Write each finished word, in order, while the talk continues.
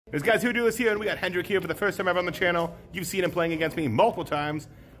There's guys who do this here, and we got Hendrick here for the first time ever on the channel. You've seen him playing against me multiple times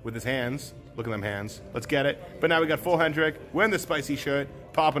with his hands. Look at them hands. Let's get it. But now we got full Hendrick wearing the spicy shirt,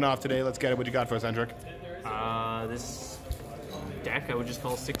 popping off today. Let's get it. What you got for us, Hendrick? This deck I would just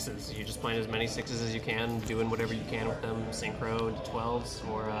call sixes. You're just playing as many sixes as you can, doing whatever you can with them, synchro into 12s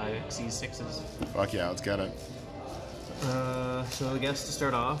or Xyz sixes. Fuck yeah, let's get it. So I guess to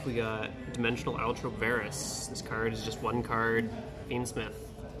start off, we got Dimensional Altrope Varus. This card is just one card, Fiendsmith,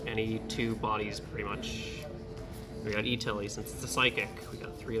 any two bodies pretty much. We got E-Tilly, since it's a psychic, we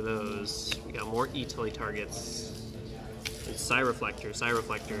got 3 of those. We got more E-Tilly targets. And Reflector,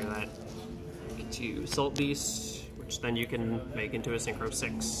 that gets you Salt Beast, which then you can make into a Synchro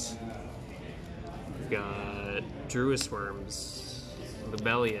 6. We've got Druis Worms,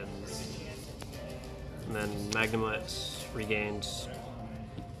 Rebellions, and then Magnemite, Regained,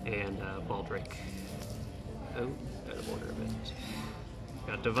 and Baldric. Oh, out of order a bit.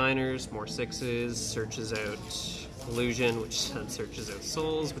 Got Diviners, more 6s, searches out Illusion, which then searches out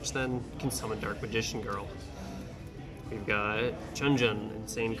Souls, which then can summon Dark Magician Girl. We've got Chunjun,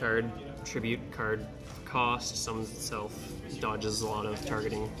 insane card, tribute card cost, summons itself, dodges a lot of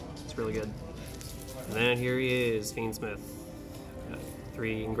targeting. It's really good. And then here he is, Fiendsmith. Got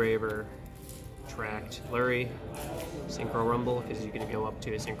 3 Engraver, Tracked, Lurie, Synchro Rumble, because you can go up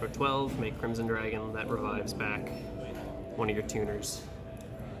to a Synchro 12, make Crimson Dragon, that revives back one of your tuners.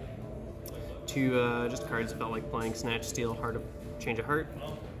 2 just cards felt like playing Snatch, Steal, Heart of Change of Heart.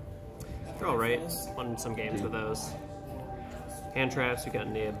 They're alright, won some games with those. Hand traps, we got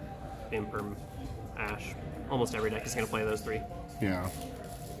Nib, Imperm, Ash. Almost every deck is going to play those 3. Yeah.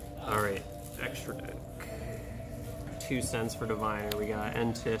 Alright, extra deck. 2 cents for Diviner. We got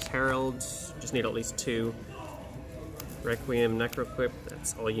Entis Herald, just need at least 2. Requiem Necroquip,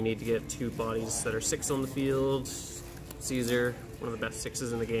 that's all you need to get 2 bodies that are 6 on the field. Caesar, one of the best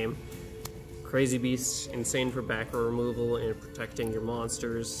 6s in the game. Crazy Beast, insane for back row removal and protecting your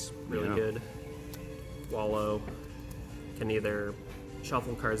monsters, really good. Wallow, can either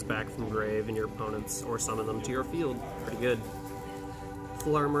shuffle cards back from grave in your opponents or summon them to your field, pretty good.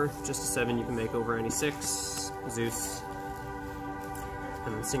 Full armor, just a 7 you can make over any 6, Zeus.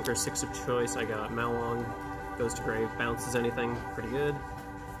 And then Synchro 6 of choice, I got Malong, goes to grave, bounces anything, pretty good.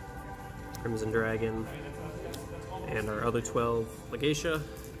 Crimson Dragon, and our other 12, Legatia.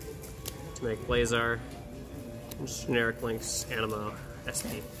 To make Blazar, and just generic links, Anima,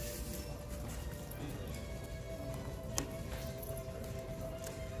 SP.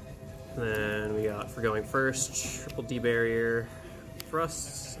 Then we got, for going first, Triple D Barrier,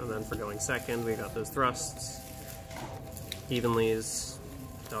 Thrusts, and then for going second, we got those Thrusts, Evenlies,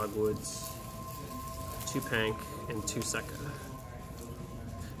 Dogwoods, 2 Pank, and 2 Sekka.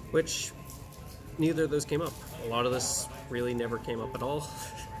 Which, neither of those came up. A lot of this really never came up at all.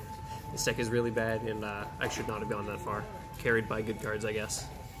 This deck is really bad, and I should not have gone that far. Carried by good cards, I guess.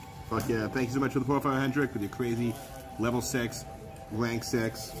 Fuck yeah. Thank you so much for the profile, Hendrick, with your crazy level 6, rank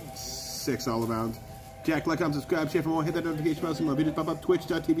 6, 6 all around. Jack, like, comment, subscribe, share for more. Hit that notification bell so more videos pop up.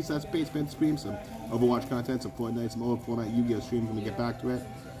 Twitch.tv/Basement stream some Overwatch content, some Fortnite, some old Fortnite Yu-Gi-Oh streams when we get back to it.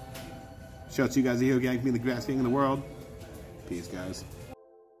 Shout out to you guys here, gang, for being the greatest thing in the world. Peace, guys.